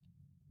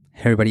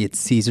Hey everybody, it's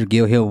Cesar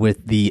here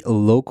with the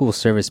Local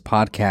Service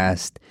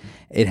Podcast.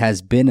 It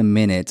has been a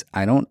minute.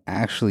 I don't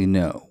actually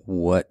know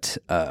what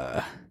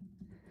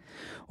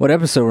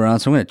episode we're on,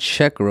 so I'm going to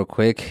check real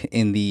quick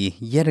in the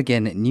yet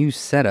again new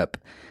setup.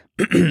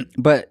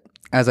 But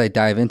as I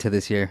dive into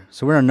this here,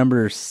 so we're on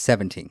number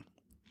 17,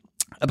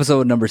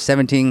 episode number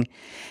 17,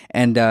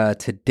 and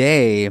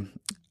today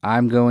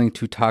I'm going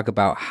to talk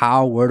about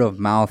how word of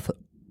mouth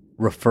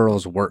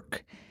referrals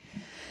work.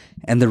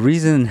 And the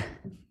reason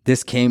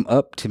this came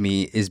up to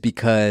me is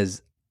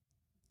because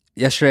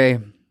yesterday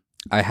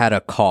I had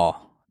a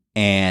call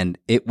and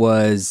it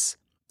was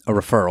a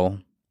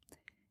referral,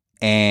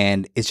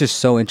 and it's just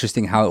so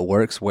interesting how it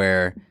works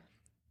where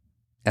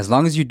as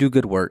long as you do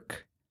good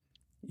work,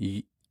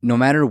 no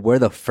matter where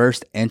the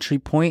first entry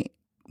point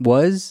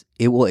was,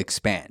 it will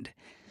expand.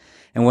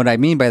 And what I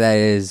mean by that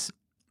is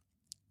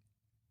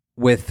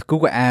with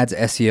Google Ads,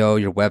 SEO,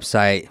 your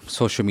website,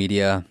 social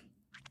media,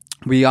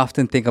 we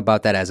often think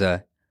about that as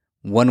a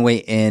one way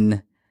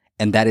in,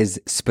 and that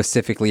is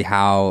specifically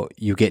how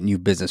you get new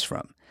business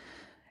from.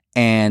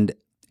 And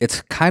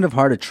it's kind of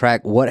hard to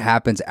track what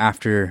happens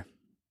after,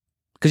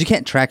 because you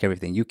can't track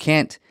everything. You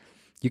can't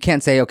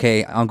say,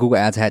 okay, on Google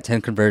Ads I had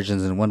 10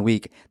 conversions in 1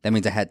 week. That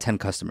means I had 10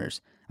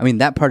 customers. I mean,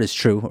 that part is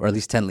true, or at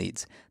least 10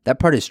 leads. That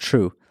part is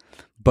true.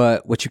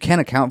 But what you can't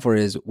account for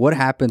is what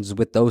happens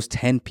with those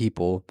 10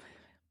 people.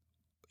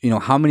 You know,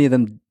 how many of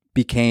them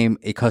became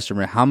a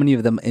customer? How many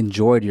of them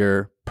enjoyed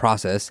your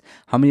process?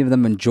 How many of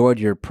them enjoyed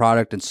your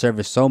product and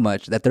service so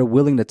much that they're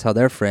willing to tell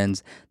their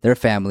friends, their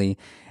family?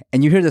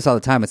 And you hear this all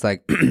the time. It's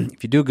like,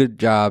 if you do a good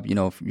job, you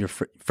know, your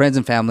friends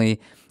and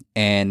family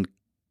and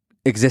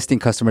existing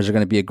customers are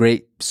going to be a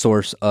great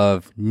source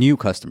of new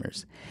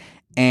customers.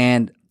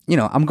 And, you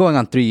know, I'm going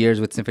on 3 years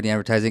with Symphony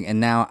Advertising, and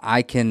now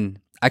I can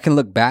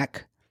look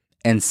back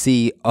and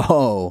see,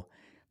 oh,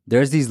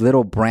 there's these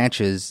little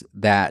branches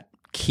that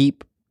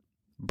keep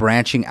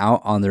branching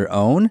out on their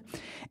own.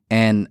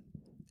 And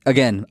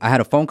again, I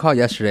had a phone call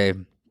yesterday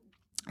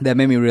that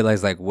made me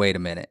realize, like, wait a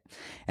minute.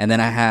 And then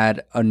I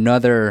had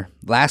another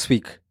last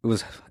week.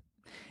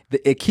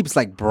 It keeps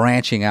like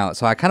branching out.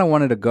 So I kind of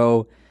wanted to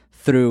go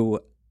through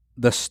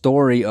the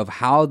story of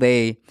how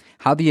the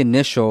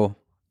initial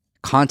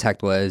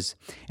contact was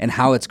and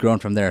how it's grown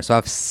from there. So I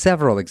have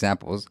several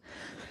examples.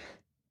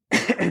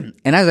 And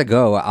as I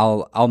go,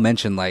 I'll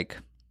mention like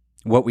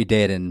what we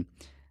did and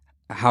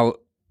how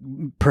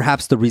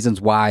perhaps the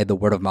reasons why the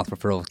word of mouth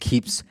referral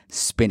keeps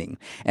spinning.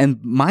 And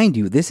mind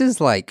you, this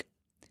is like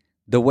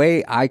the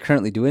way I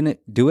currently do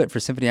it for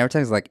Symphony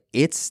Advertising. Like,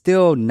 it's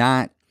still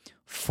not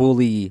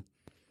fully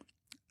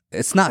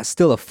a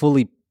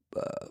fully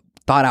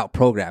thought out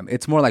program.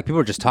 It's more like people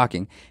are just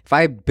talking. If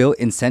I built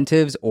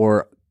incentives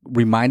or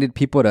reminded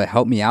people to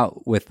help me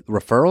out with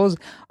referrals,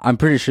 I'm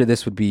pretty sure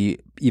this would be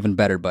even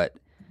better. But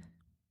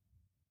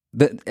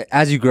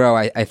as you grow,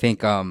 I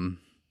think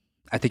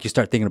you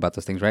start thinking about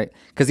those things, right?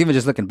 Because even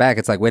just looking back,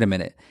 it's like, wait a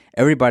minute.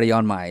 Everybody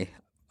on I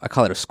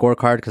call it a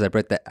scorecard, because I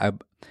read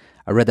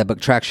that book,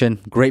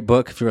 Traction. Great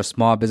book. If you're a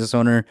small business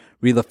owner,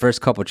 read the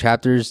first couple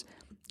chapters.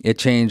 It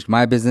changed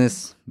my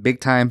business big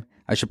time.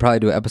 I should probably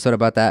do an episode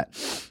about that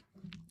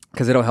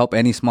because it'll help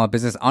any small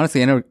business,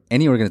 honestly,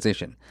 any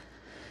organization.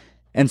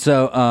 And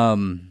so,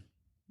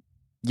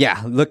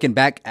 looking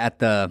back at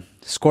the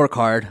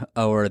scorecard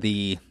or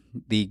the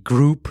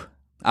group,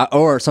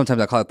 or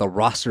sometimes I call it the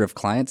roster of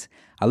clients,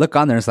 I look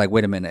on there and it's like,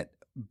 wait a minute.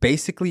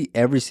 Basically,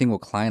 every single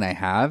client I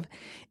have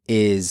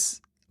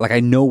is like, I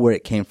know where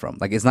it came from.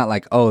 Like, it's not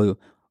like, oh,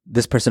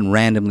 this person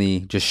randomly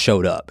just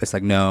showed up. It's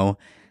like, no,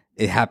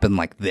 it happened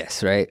like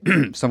this, right?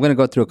 So I'm going to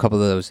go through a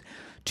couple of those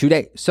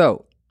today.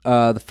 So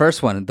the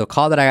first one, the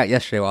call that I got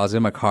yesterday while I was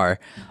in my car,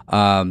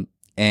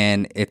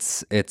 and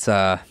it's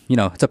a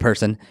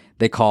person.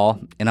 They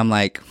call and I'm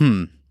like,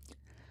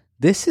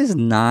 this is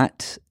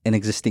not an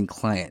existing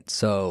client.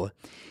 So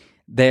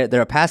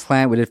they're a past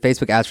client. We did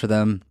Facebook ads for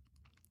them,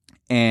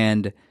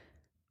 and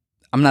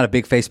I'm not a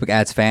big Facebook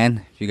ads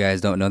fan, if you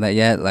guys don't know that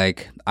yet.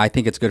 Like, I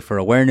think it's good for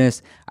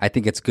awareness. I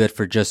think it's good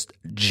for just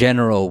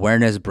general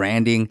awareness,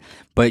 branding,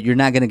 but you're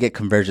not going to get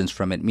conversions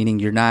from it, meaning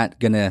you're not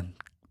going to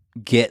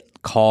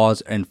get calls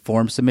and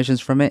form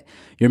submissions from it.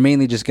 You're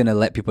mainly just going to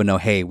let people know,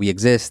 hey, we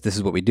exist. This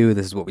is what we do.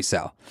 This is what we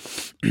sell.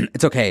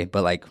 It's okay.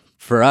 But like,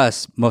 for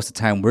us, most of the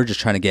time, we're just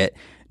trying to get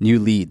new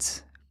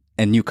leads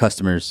and new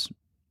customers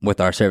with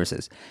our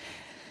services.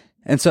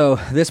 And so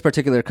this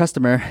particular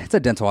customer, it's a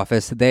dental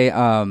office. They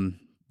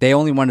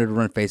only wanted to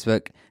run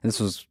Facebook. And this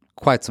was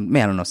quite some,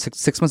 I don't know,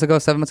 6 months ago,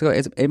 7 months ago,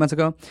 8 months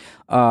ago.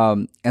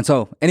 And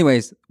so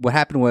anyways, what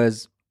happened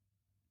was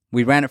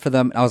we ran it for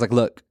them. I was like,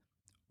 look,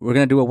 we're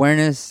going to do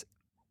awareness.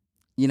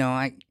 You know,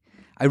 I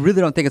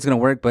really don't think it's going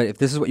to work, but if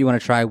this is what you want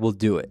to try, we'll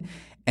do it.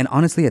 And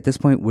honestly, at this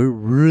point, we're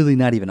really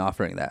not even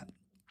offering that.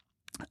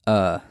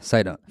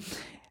 Side note.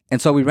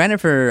 And so we ran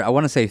it for, I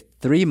want to say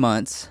 3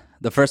 months.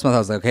 The first month I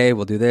was like, okay,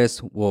 we'll do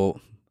this.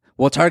 We'll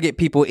target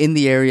people in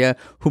the area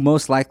who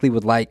most likely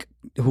would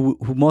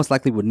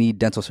need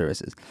dental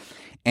services.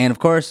 And of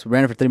course,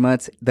 ran it for 3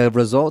 months. The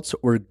results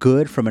were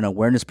good from an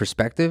awareness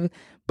perspective,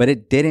 but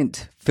it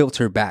didn't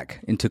filter back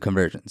into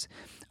conversions.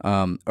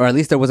 Or at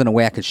least there wasn't a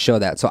way I could show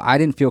that. So I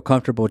didn't feel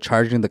comfortable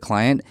charging the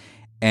client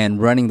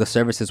and running the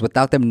services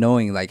without them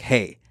knowing like,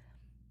 hey,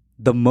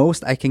 the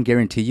most I can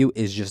guarantee you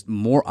is just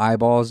more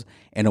eyeballs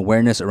and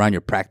awareness around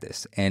your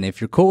practice. And if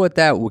you're cool with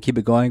that, we'll keep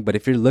it going. But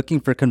if you're looking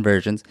for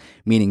conversions,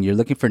 meaning you're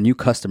looking for new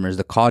customers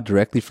to call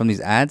directly from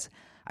these ads,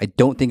 I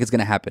don't think it's going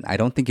to happen. I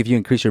don't think if you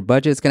increase your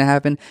budget, it's going to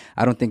happen.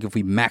 I don't think if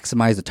we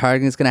maximize the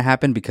targeting, it's going to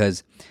happen,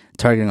 because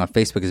targeting on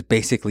Facebook is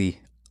basically,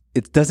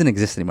 it doesn't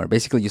exist anymore.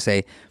 Basically, you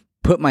say,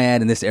 put my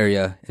ad in this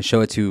area and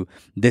show it to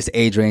this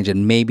age range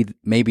and maybe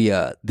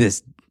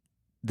this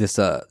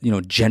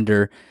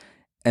gender.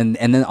 And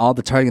then all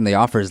the targeting they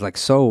offer is like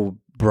so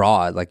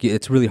broad, like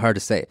it's really hard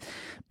to say.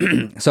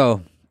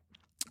 So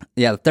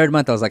yeah, the third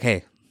month I was like,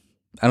 hey,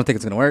 I don't think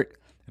it's going to work.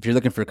 If you're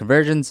looking for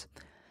conversions,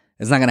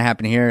 it's not going to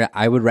happen here.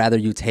 I would rather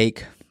you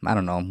take, I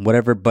don't know,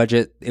 whatever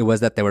budget it was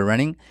that they were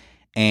running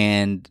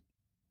and,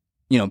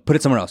 put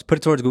it somewhere else. Put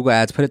it towards Google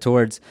Ads, put it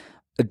towards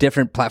a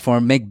different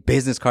platform, make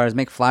business cards,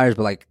 make flyers,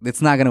 but like,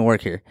 it's not going to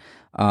work here.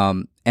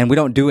 And we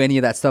don't do any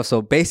of that stuff.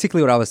 So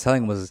basically what I was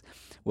telling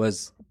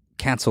was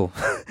cancel.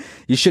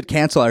 You should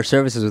cancel our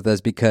services with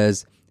us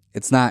because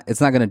it's not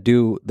going to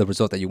do the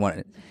result that you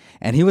wanted.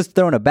 And he was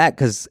throwing it back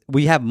because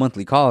we have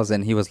monthly calls,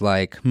 and he was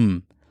like,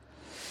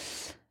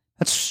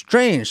 that's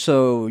strange.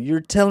 So you're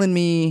telling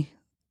me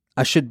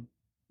I should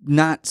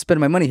not spend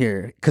my money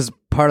here, because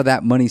part of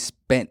that money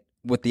spent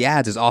with the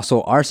ads is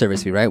also our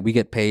service fee, right? We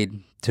get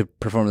paid to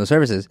perform the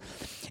services.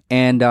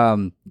 And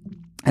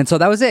so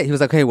that was it. He was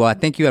like, hey, well, I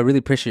thank you. I really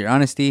appreciate your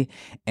honesty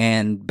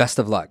and best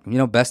of luck.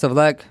 Best of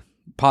luck.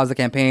 Pause the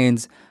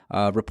campaigns,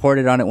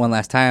 reported on it one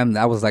last time.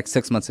 That was like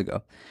 6 months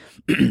ago.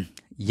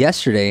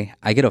 Yesterday,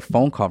 I get a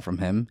phone call from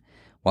him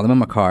while I'm in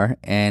my car,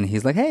 and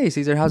he's like, hey,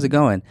 Cesar, how's it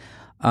going?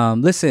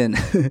 Listen,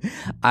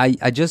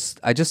 I just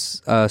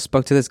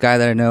spoke to this guy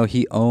that I know.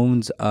 He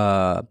owns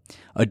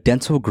a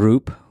dental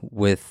group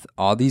with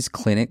all these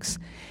clinics,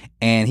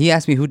 and he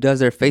asked me who does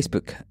their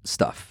Facebook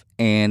stuff.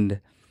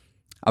 And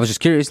I was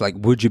just curious, like,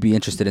 would you be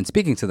interested in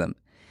speaking to them?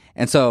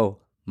 And so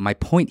my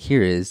point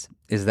here is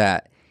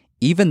that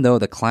even though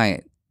the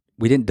client,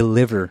 we didn't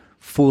deliver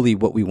fully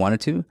what we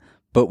wanted to,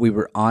 but we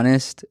were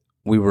honest,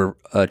 we were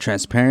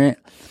transparent,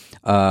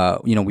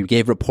 we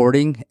gave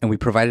reporting, and we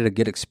provided a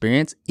good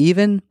experience,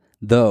 even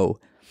though,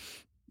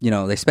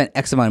 they spent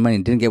X amount of money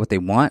and didn't get what they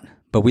want,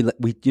 but we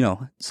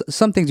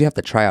some things you have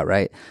to try out,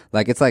 right?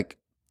 Like, it's like,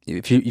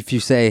 if you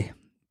say,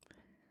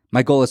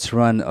 my goal is to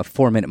run a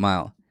 4-minute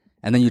mile,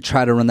 and then you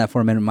try to run that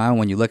 4-minute mile,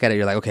 when you look at it,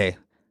 you're like, okay,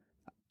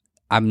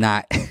 I'm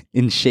not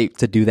in shape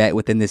to do that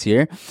within this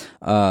year,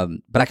 but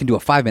I can do a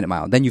 5-minute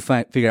mile. Then you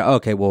figure out,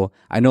 okay, well,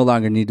 I no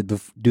longer need to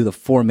do the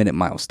 4-minute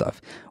mile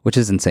stuff, which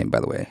is insane, by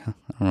the way.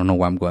 I don't know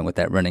why I'm going with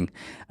that running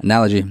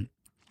analogy.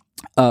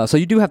 So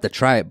you do have to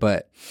try it,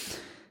 but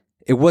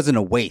it wasn't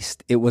a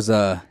waste. It was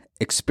a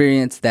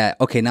experience that,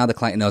 okay, now the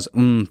client knows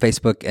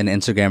Facebook and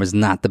Instagram is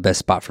not the best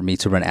spot for me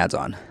to run ads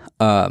on.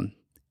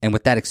 And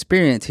with that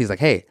experience, he's like,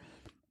 hey,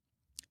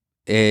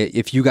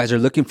 if you guys are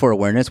looking for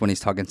awareness, when he's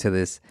talking to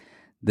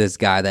this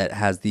guy that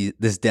has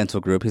this dental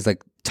group, he's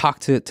like, talk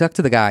to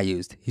the guy I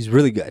used. He's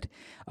really good,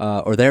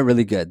 or they're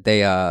really good.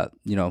 They,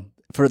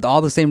 for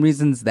all the same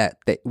reasons that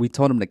we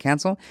told him to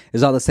cancel,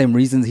 is all the same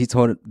reasons he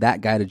told that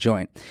guy to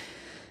join.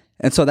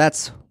 And so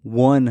that's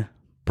one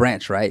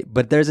branch, right?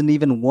 But there's an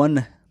even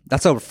one.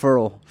 That's a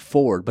referral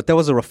forward, but there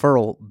was a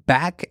referral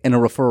back and a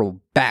referral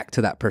back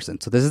to that person.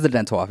 So this is the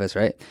dental office,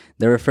 right?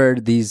 They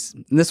referred this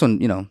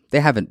one, they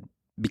haven't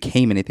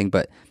became anything,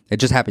 but it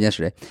just happened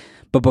yesterday.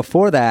 But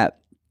before that,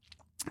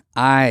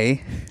 let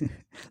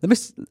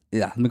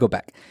me go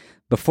back.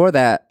 Before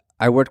that,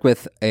 I worked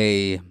with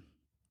a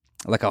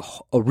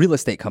real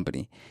estate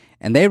company,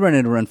 and they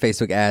run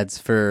Facebook ads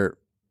for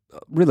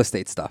real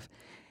estate stuff.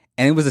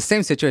 And it was the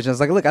same situation. I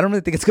was like, look, I don't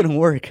really think it's going to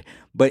work,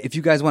 but if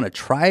you guys want to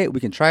try it, we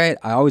can try it.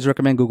 I always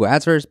recommend Google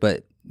Ads first,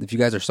 but if you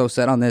guys are so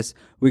set on this,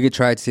 we could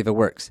try it to see if it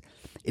works.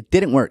 It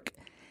didn't work,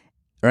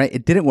 right?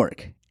 It didn't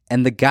work.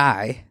 And the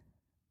guy,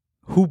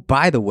 who,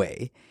 by the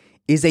way,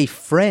 is a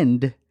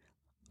friend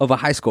of a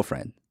high school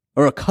friend,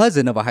 or a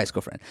cousin of a high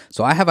school friend.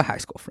 So I have a high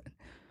school friend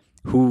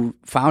who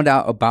found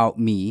out about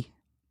me.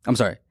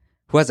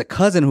 Who has a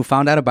cousin who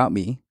found out about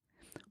me.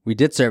 We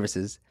did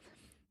services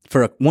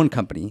for one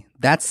company.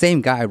 That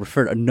same guy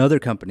referred another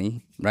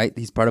company, right?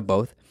 He's part of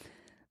both.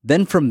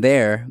 Then from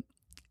there,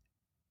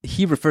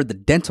 he referred the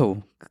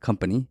dental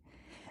company.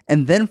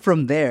 And then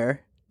from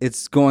there,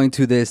 it's going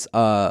to this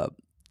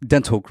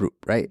dental group,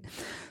 right?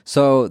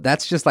 So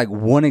that's just like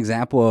one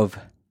example of,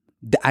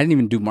 I didn't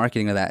even do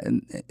marketing of that.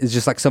 It's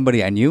just like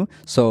somebody I knew.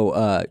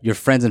 So your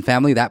friends and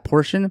family, that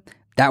portion,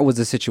 that was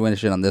the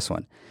situation on this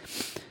one.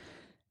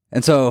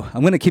 And so I'm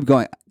going to keep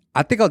going.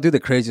 I think I'll do the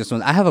craziest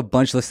ones. I have a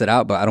bunch listed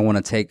out, but I don't want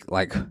to take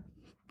like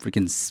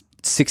freaking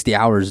 60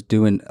 hours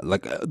doing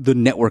like the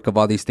network of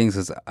all these things,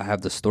 because I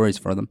have the stories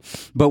for them.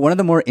 But one of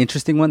the more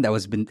interesting one that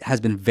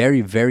has been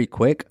very, very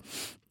quick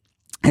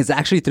is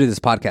actually through this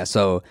podcast.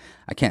 So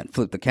I can't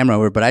flip the camera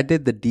over, but I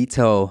did the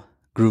detail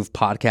Groove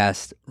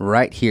podcast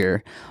right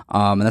here.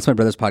 And that's my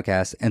brother's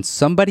podcast. And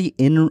somebody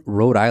in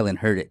Rhode Island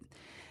heard it.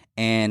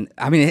 And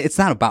I mean, it's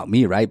not about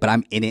me, right? But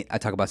I'm in it. I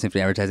talk about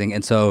symphony advertising.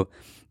 And so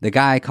the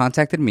guy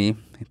contacted me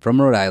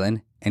from Rhode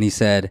Island and he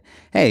said,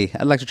 hey,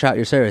 I'd like to try out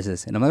your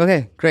services. And I'm like,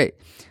 okay, great.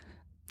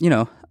 We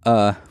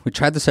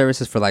tried the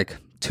services for like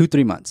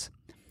 2-3 months.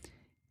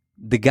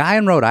 The guy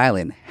in Rhode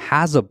Island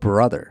has a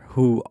brother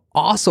who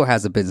also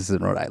has a business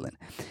in Rhode Island.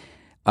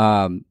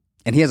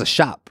 And he has a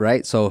shop,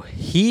 right? So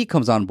he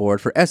comes on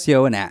board for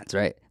SEO and ads,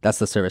 right? That's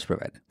the service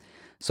provider.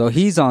 So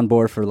he's on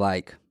board for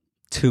like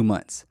 2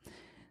 months.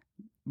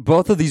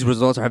 Both of these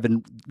results have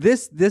been,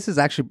 this is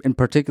actually in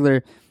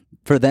particular,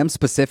 for them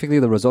specifically,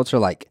 the results are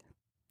like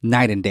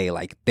night and day.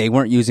 Like they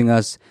weren't using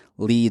us,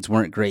 leads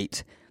weren't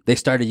great. They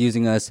started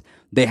using us,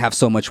 they have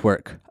so much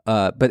work.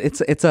 But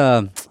it's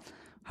a,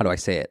 how do I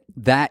say it?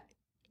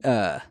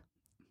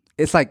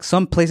 It's like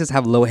some places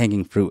have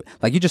low-hanging fruit.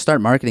 Like you just start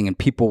marketing and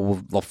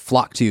people will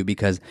flock to you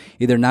because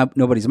either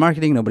nobody's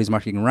marketing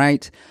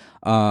right.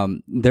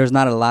 There's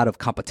not a lot of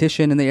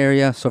competition in the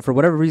area. So for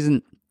whatever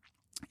reason,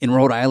 in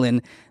Rhode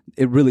Island,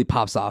 it really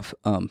pops off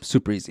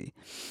super easy.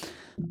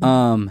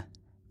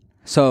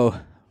 So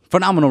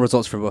phenomenal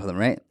results for both of them,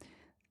 right?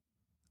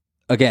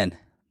 Again,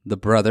 the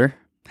brother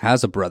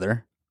has a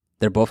brother.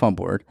 They're both on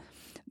board.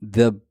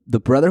 The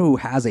brother who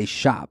has a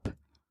shop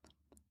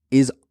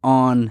is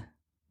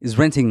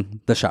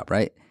renting the shop,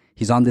 right?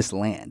 He's on this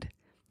land.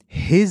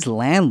 His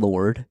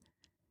landlord,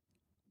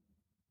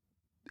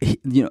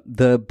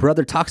 the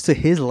brother talks to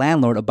his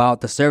landlord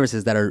about the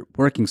services that are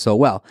working so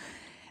well.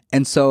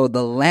 And so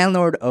the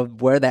landlord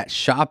of where that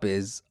shop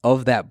is,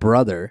 of that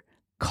brother,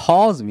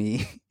 calls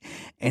me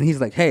and he's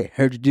like, hey,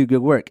 heard you do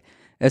good work.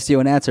 SEO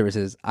and ad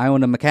services. I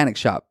own a mechanic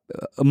shop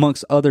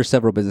amongst other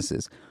several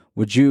businesses.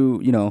 Would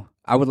you,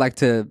 I would like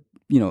to,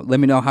 let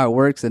me know how it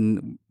works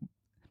and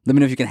let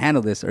me know if you can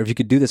handle this or if you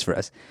could do this for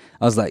us.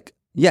 I was like,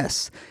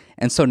 yes.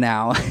 And so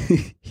now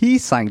he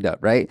signed up,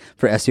 right,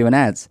 for SEO and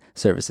ads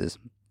services.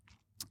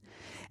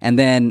 And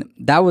then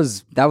that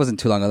wasn't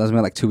too long ago. That was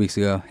maybe like 2 weeks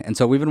ago. And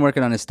so we've been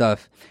working on his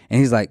stuff. And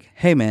he's like,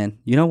 hey, man,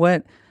 you know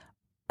what?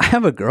 I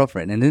have a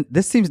girlfriend. And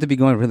this seems to be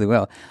going really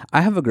well. I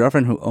have a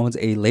girlfriend who owns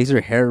a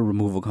laser hair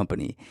removal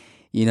company,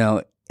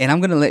 and I'm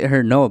going to let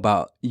her know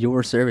about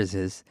your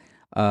services,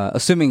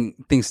 assuming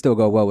things still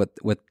go well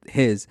with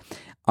his.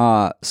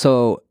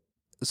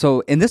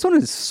 So, and this one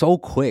is so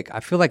quick.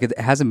 I feel like it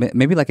hasn't been,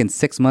 maybe like in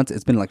 6 months,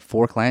 it's been like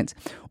 4 clients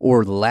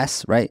or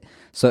less, right?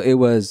 So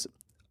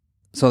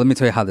let me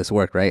tell you how this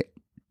worked, right?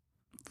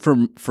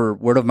 For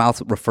word of mouth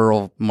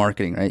referral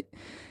marketing, right?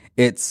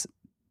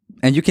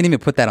 And you can even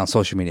put that on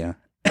social media.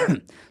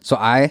 So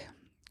I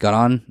got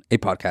on a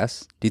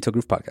podcast, Detail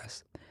Groove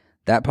podcast.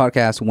 That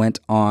podcast went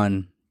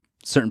on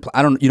certain,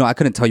 I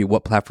couldn't tell you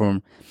what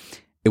platform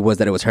it was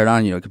that it was heard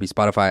on. It could be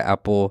Spotify,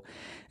 Apple.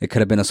 It could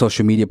have been a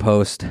social media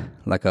post,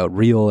 like a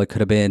reel. It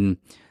could have been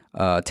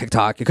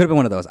TikTok. It could have been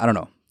one of those. I don't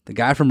know. The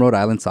guy from Rhode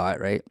Island saw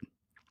it, right?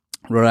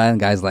 Rhode Island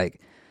guy's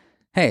like,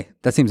 hey,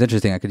 that seems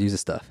interesting. I could use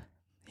this stuff.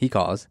 He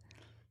calls.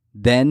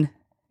 Then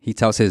he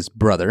tells his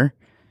brother,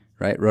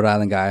 right? Rhode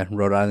Island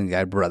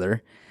guy,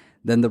 brother.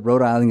 Then the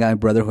Rhode Island guy,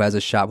 brother, who has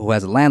a shop, who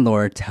has a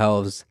landlord,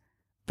 tells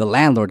the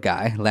landlord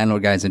guy.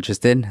 Landlord guy is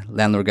interested.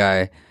 Landlord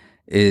guy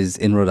is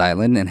in Rhode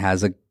Island and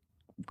has a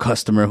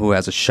customer who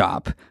has a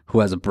shop,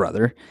 who has a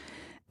brother.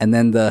 And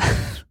then the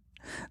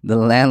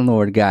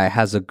landlord guy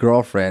has a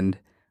girlfriend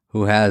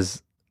who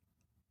has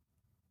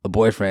a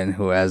boyfriend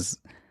who has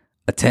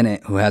a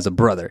tenant who has a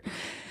brother.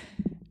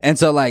 And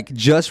so like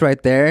just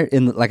right there,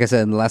 like I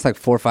said, in the last like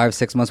 4, 5,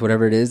 6 months,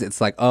 whatever it is, it's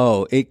like,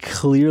 oh, it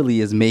clearly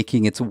is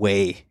making its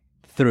way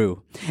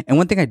through. And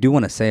one thing I do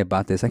want to say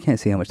about this, I can't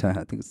see how much time,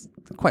 I think it's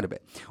quite a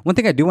bit. One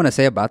thing I do want to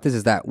say about this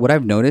is that what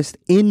I've noticed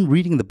in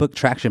reading the book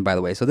Traction, by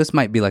the way, so this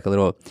might be like a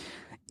little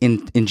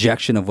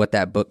injection of what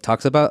that book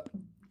talks about,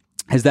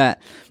 is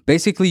that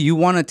basically you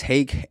want to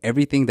take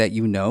everything that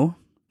you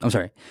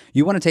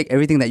want to take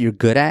everything that you're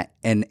good at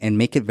and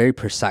make it very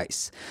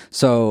precise.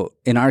 So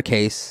in our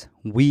case,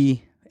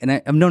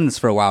 I've known this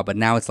for a while, but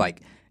now it's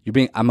like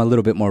I'm a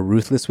little bit more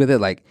ruthless with it.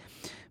 Like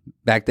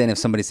back then, if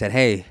somebody said,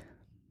 hey,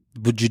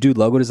 would you do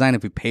logo design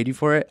if we paid you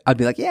for it? I'd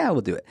be like, yeah,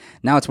 we'll do it.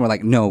 Now it's more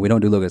like, no, we don't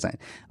do logo design.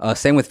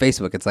 Same with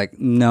Facebook. It's like,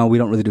 no, we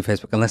don't really do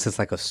Facebook unless it's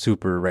like a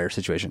super rare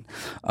situation.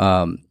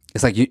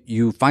 It's like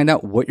you find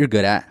out what you're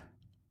good at,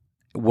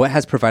 what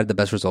has provided the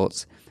best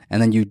results, and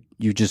then you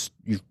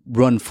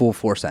run full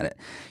force at it.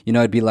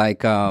 It'd be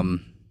like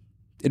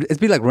it'd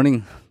be like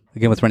running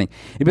again with running.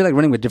 It'd be like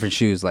running with different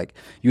shoes. Like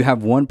you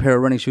have one pair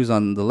of running shoes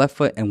on the left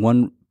foot and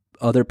one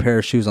other pair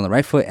of shoes on the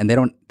right foot, and they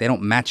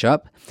don't match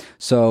up.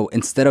 So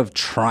instead of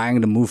trying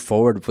to move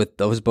forward with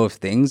those both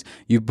things,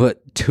 you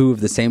put 2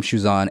 of the same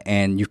shoes on,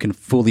 and you can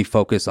fully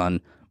focus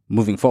on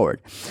moving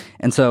forward.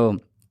 And so,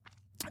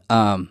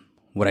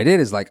 what I did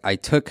is like I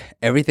took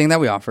everything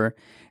that we offer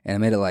and I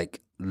made it like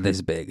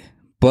this big,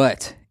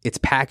 but it's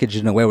packaged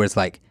in a way where it's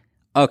like,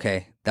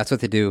 okay, that's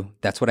what they do,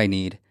 that's what I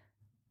need,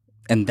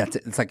 and that's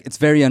it. It's like it's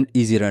very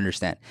easy to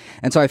understand.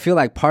 And so I feel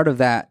like part of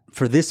that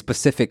for this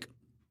specific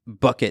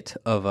bucket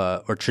of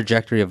or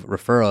trajectory of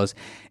referrals,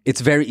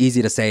 it's very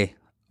easy to say,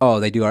 oh,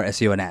 they do our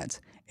SEO and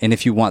ads, and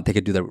if you want, they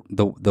could do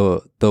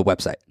the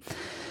website.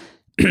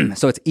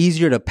 So it's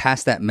easier to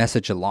pass that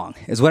message along,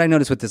 is what I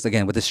noticed with this,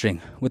 again, with the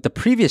string. With the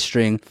previous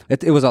string,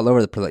 it was all over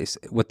the place.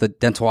 With the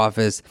dental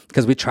office,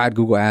 because we tried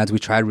Google ads, we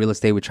tried real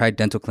estate, we tried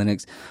dental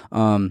clinics.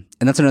 And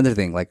that's another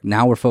thing. Like,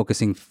 now we're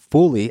focusing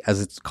fully, as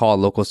it's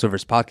called, Local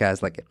Service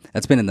Podcast. Like,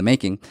 that's been in the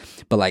making.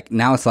 But like,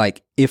 now it's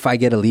like, if I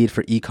get a lead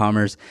for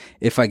e-commerce,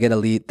 if I get a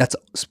lead, that's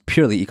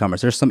purely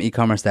e-commerce. There's some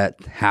e-commerce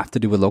that have to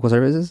do with local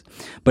services.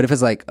 But if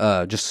it's like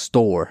just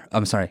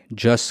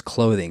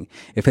clothing,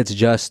 if it's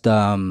just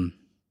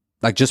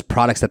like just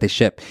products that they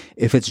ship,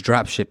 if it's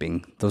drop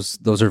shipping,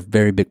 those are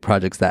very big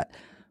projects that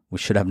we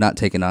should have not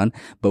taken on,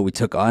 but we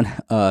took on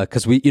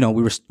because we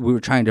were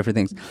trying different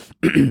things.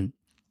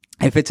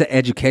 If it's an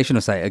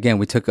educational site, again,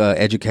 we took an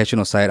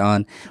educational site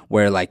on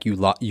where like you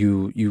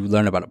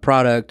learn about a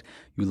product,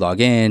 you log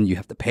in, you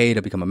have to pay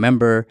to become a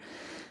member,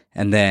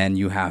 and then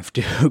you have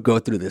to go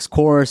through this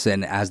course.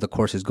 And as the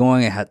course is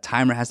going,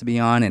 timer has to be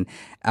on, and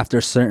after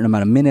a certain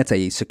amount of minutes,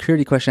 a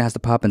security question has to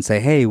pop and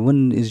say, "Hey,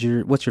 what's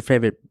your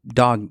favorite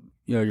dog?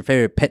 Your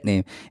favorite pet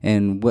name,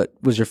 and what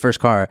was your first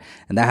car?"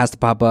 And that has to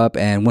pop up.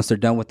 And once they're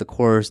done with the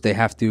course, they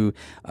have to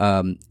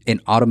an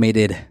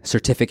automated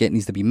certificate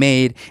needs to be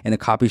made, and a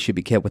copy should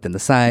be kept within the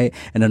site,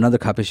 and another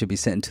copy should be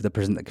sent to the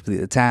person that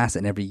completed the task.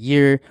 And every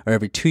year or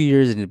every 2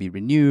 years, it need to be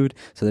renewed.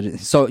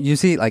 So you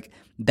see, like,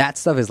 that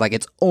stuff is like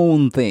its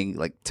own thing.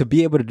 Like, to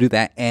be able to do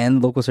that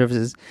and local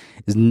services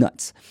is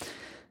nuts.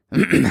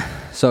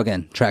 So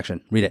again,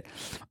 traction, read it.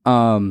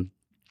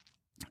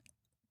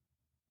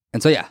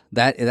 And so, yeah,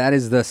 that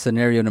is the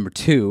scenario number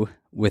 2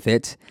 with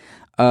it.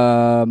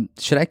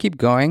 Should I keep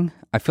going?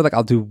 I feel like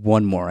I'll do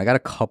one more. I got a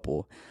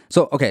couple.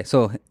 So, okay.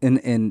 So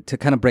in to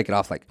kind of break it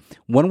off, like,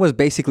 one was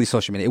basically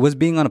social media. It was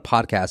being on a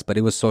podcast, but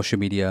it was social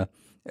media,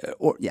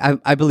 or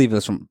I believe it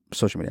was from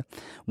social media.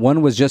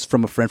 One was just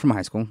from a friend from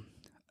high school.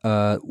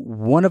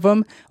 One of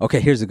them,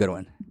 okay, here's a good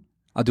one.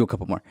 I'll do a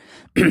couple more.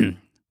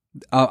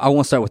 I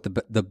won't start with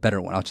the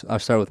better one. I'll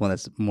start with one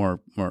that's more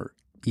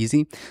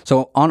easy.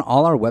 So on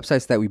all our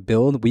websites that we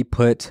build, we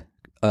put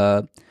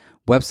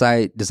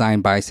website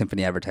designed by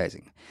Symphony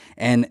Advertising.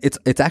 And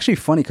it's actually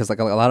funny because like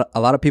a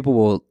lot of people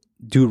will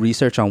do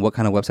research on what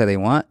kind of website they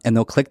want, and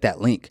they'll click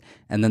that link,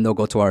 and then they'll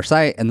go to our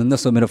site, and then they'll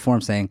submit a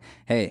form saying,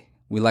 "Hey,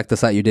 we like the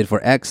site you did for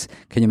X.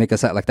 Can you make a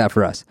site like that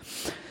for us?"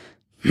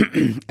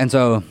 And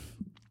so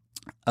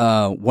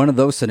one of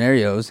those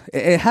scenarios,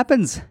 it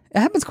happens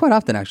quite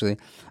often, actually.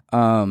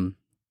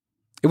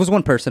 It was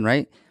one person,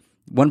 right?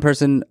 One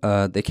person,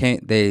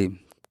 they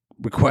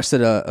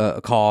requested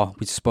a call.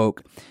 We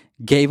spoke,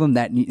 gave them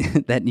that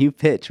new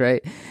pitch,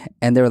 right?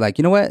 And they were like,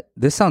 "You know what?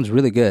 This sounds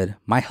really good.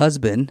 My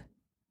husband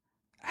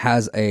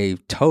has a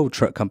tow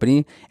truck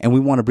company, and we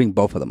want to bring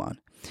both of them on."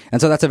 And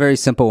so that's a very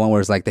simple one,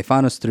 where it's like they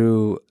found us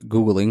through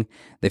Googling.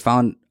 They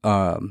found,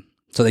 so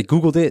they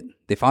Googled it.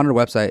 They found our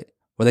website,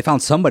 or they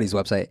found somebody's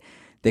website.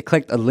 They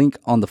clicked a link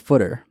on the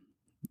footer.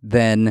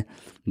 Then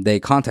they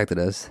contacted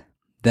us.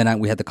 Then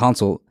we had the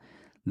consult.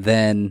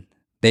 Then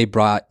they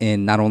brought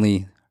in not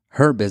only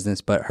her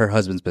business, but her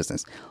husband's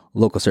business,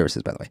 Local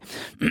Services, by the way.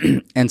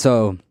 And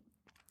so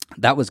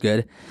that was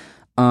good.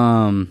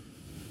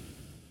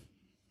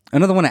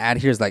 Another one to add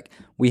here is like,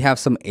 we have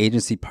some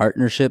agency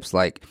partnerships.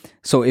 Like,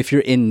 so if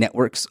you're in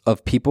networks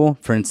of people,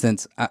 for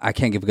instance, I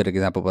can't give a good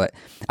example, but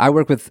I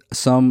work with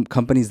some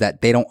companies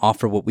that they don't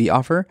offer what we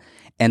offer.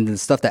 And the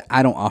stuff that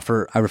I don't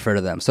offer, I refer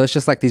to them. So it's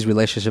just like these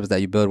relationships that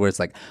you build where it's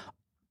like,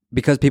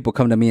 because people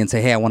come to me and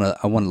say, "Hey, I want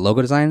a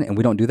logo design," and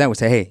we don't do that, we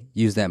say, "Hey,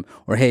 use them."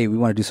 Or, "Hey, we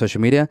want to do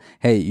social media.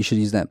 Hey, you should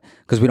use them."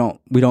 Because we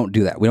don't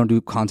do that. We don't do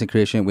content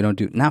creation. We don't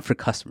do, not for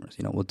customers.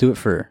 We'll do it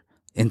for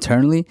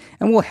internally,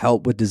 and we'll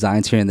help with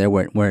designs here and there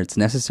where it's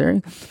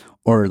necessary,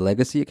 or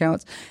legacy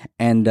accounts.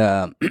 And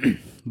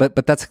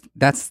but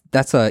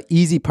that's a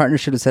easy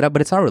partnership to set up,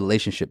 but it's all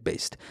relationship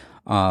based.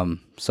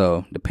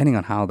 So depending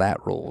on how that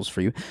rolls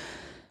for you.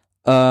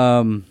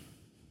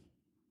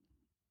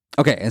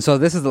 Okay, and so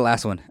this is the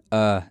last one.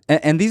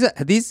 And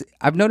these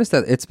I've noticed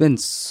that it's been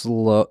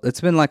slow.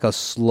 It's been like a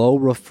slow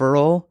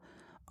referral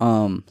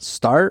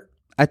start.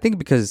 I think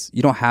because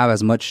you don't have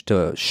as much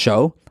to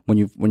show when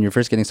you're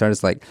first getting started.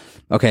 It's like,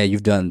 okay,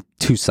 you've done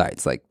 2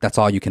 sites, like that's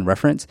all you can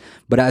reference.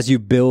 But as you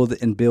build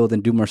and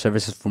do more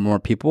services for more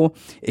people,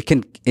 it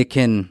can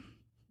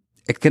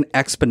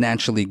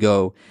exponentially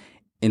go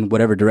in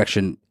whatever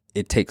direction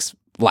it takes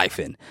life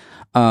in.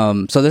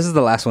 So this is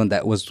the last one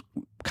that was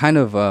kind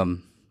of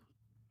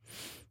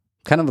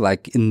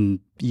like in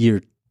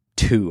year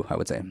 2, I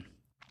would say.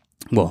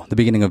 Well,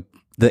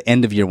 the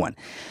end of year 1.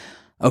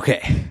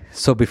 Okay,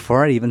 so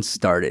before I even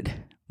started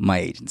my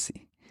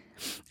agency,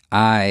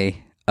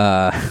 I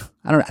don't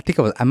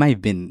know. I might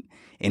have been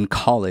in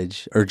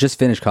college or just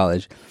finished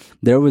college.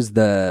 There was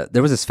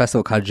this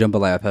festival called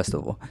Jambalaya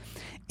Festival,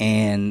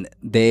 and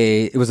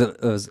I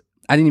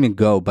didn't even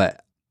go,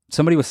 but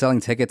somebody was selling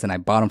tickets, and I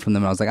bought them from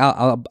them. And I was like,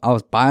 I'll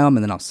buy them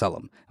and then I'll sell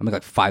them. I make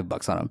like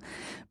 $5 on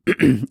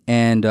them,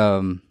 and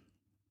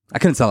I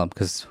couldn't sell them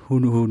because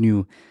who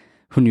knew,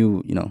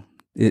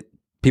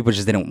 people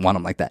just didn't want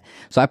them like that.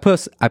 So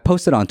I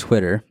posted on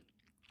Twitter.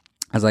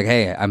 I was like,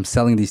 hey, I'm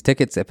selling these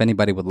tickets. If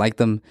anybody would like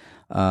them,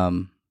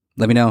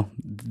 let me know.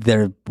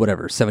 They're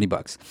whatever,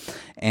 $70.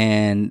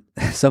 And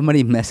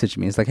somebody messaged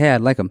me. It's like, hey,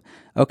 I'd like them.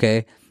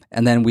 Okay.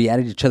 And then we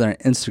added each other on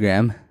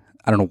Instagram.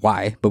 I don't know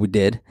why, but we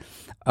did.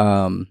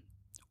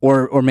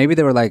 Or maybe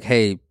they were like,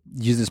 hey,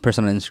 use this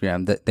person on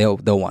Instagram. That they'll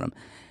want them.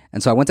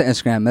 And so I went to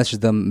Instagram,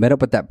 messaged them, met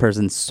up with that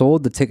person,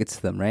 sold the tickets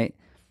to them, right?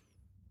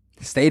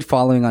 Stayed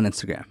following on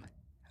Instagram.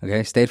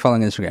 Okay, stayed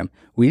following Instagram.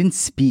 We didn't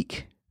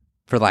speak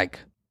for like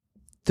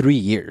 3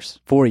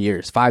 years, 4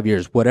 years, 5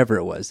 years, whatever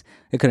it was.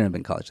 It couldn't have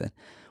been college then.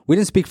 We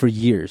didn't speak for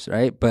years,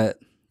 right? But,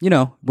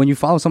 when you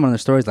follow someone on their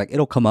stories, like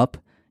it'll come up.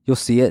 You'll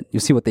see it.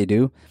 You'll see what they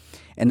do.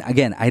 And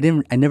again,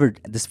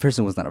 this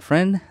person was not a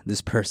friend.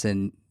 This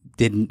person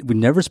we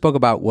never spoke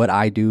about what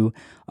I do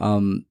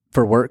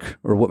for work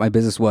or what my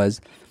business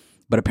was.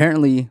 But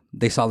apparently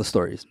they saw the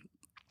stories.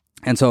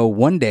 And so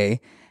one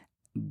day,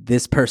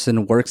 this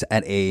person works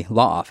at a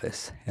law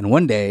office. And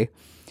one day,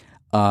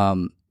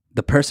 the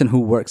person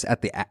who works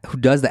at who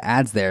does the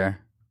ads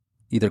there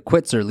either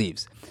quits or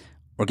leaves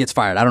or gets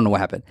fired. I don't know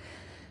what happened.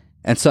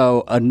 And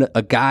so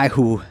a guy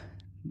who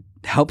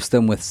helps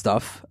them with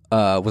stuff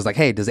was like,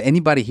 hey, does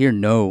anybody here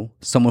know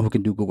someone who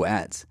can do Google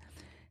Ads?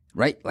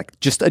 Right? Like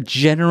just a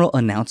general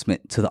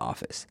announcement to the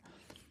office.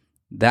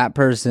 That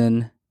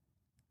person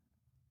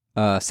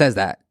says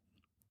that.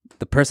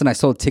 The person I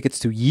sold tickets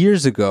to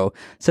years ago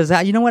says,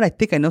 you know what? I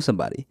think I know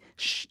somebody.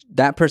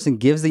 That person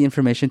gives the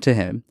information to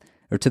him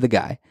or to the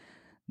guy.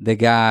 The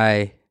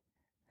guy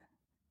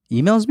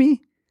emails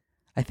me,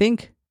 I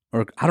think,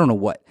 or I don't know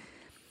what.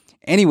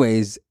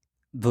 Anyways,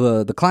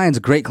 the client's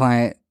a great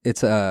client.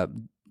 It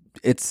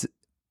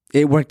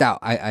worked out.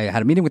 I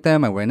had a meeting with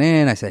them. I went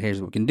in. I said, "Here's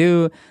what we can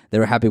do." They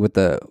were happy with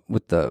the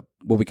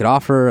what we could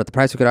offer, at the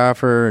price we could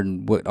offer,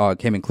 and what all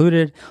came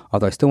included.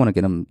 Although I still want to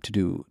get them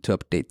to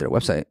update their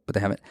website, but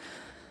they haven't.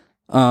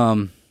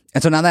 And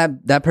so now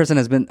that person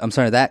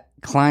that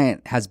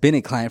client has been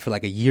a client for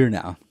like a year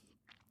now,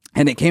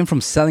 and it came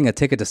from selling a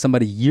ticket to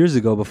somebody years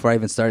ago before I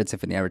even started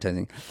Symphony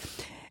Advertising.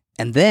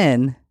 And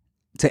then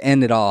to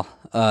end it all,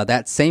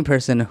 that same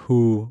person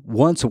who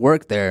once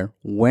worked there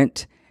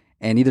went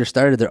and either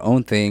started their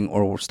own thing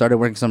or started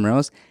working somewhere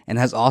else and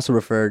has also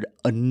referred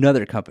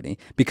another company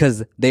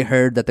because they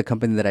heard that the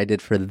company that I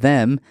did for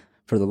them,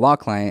 for the law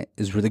client,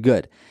 is really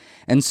good.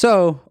 And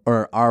so,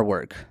 or our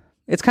work,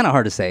 it's kind of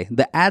hard to say.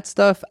 The ad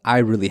stuff, I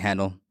really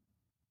handle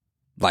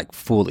like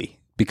fully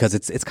because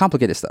it's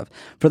complicated stuff.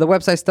 For the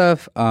website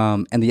stuff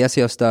and the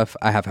SEO stuff,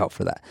 I have help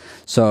for that.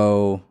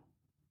 So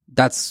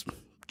that's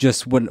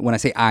just when I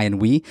say I and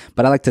we,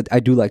 but I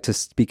do like to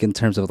speak in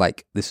terms of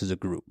like, this is a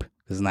group.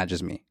 This is not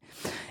just me.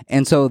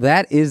 And so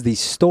that is the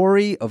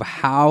story of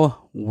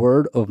how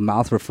word of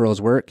mouth referrals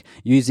work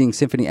using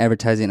Symphony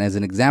Advertising as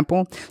an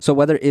example. So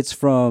whether it's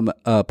from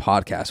a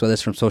podcast, whether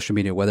it's from social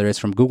media, whether it's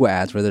from Google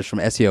Ads, whether it's from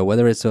SEO,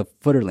 whether it's a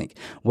footer link,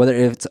 whether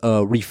it's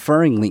a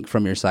referring link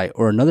from your site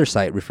or another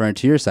site referring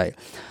to your site,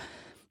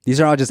 these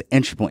are all just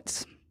entry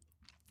points.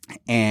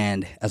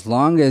 And as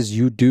long as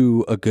you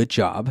do a good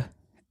job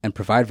and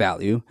provide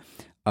value,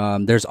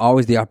 there's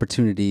always the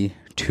opportunity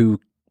to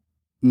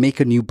make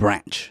a new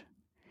branch.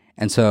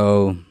 And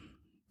so,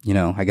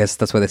 I guess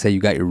that's why they say you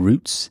got your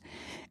roots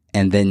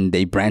and then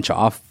they branch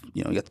off.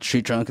 You got the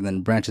tree trunk and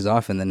then branches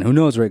off and then who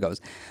knows where it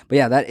goes. But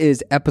yeah, that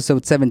is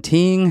episode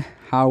 17,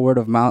 how word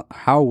of mouth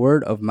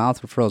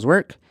referrals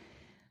work.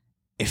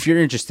 If you're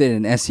interested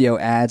in SEO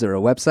ads or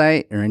a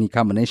website or any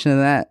combination of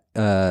that,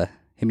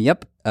 hit me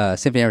up,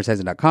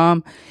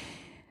 symphonyadvertising.com.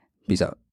 Peace out.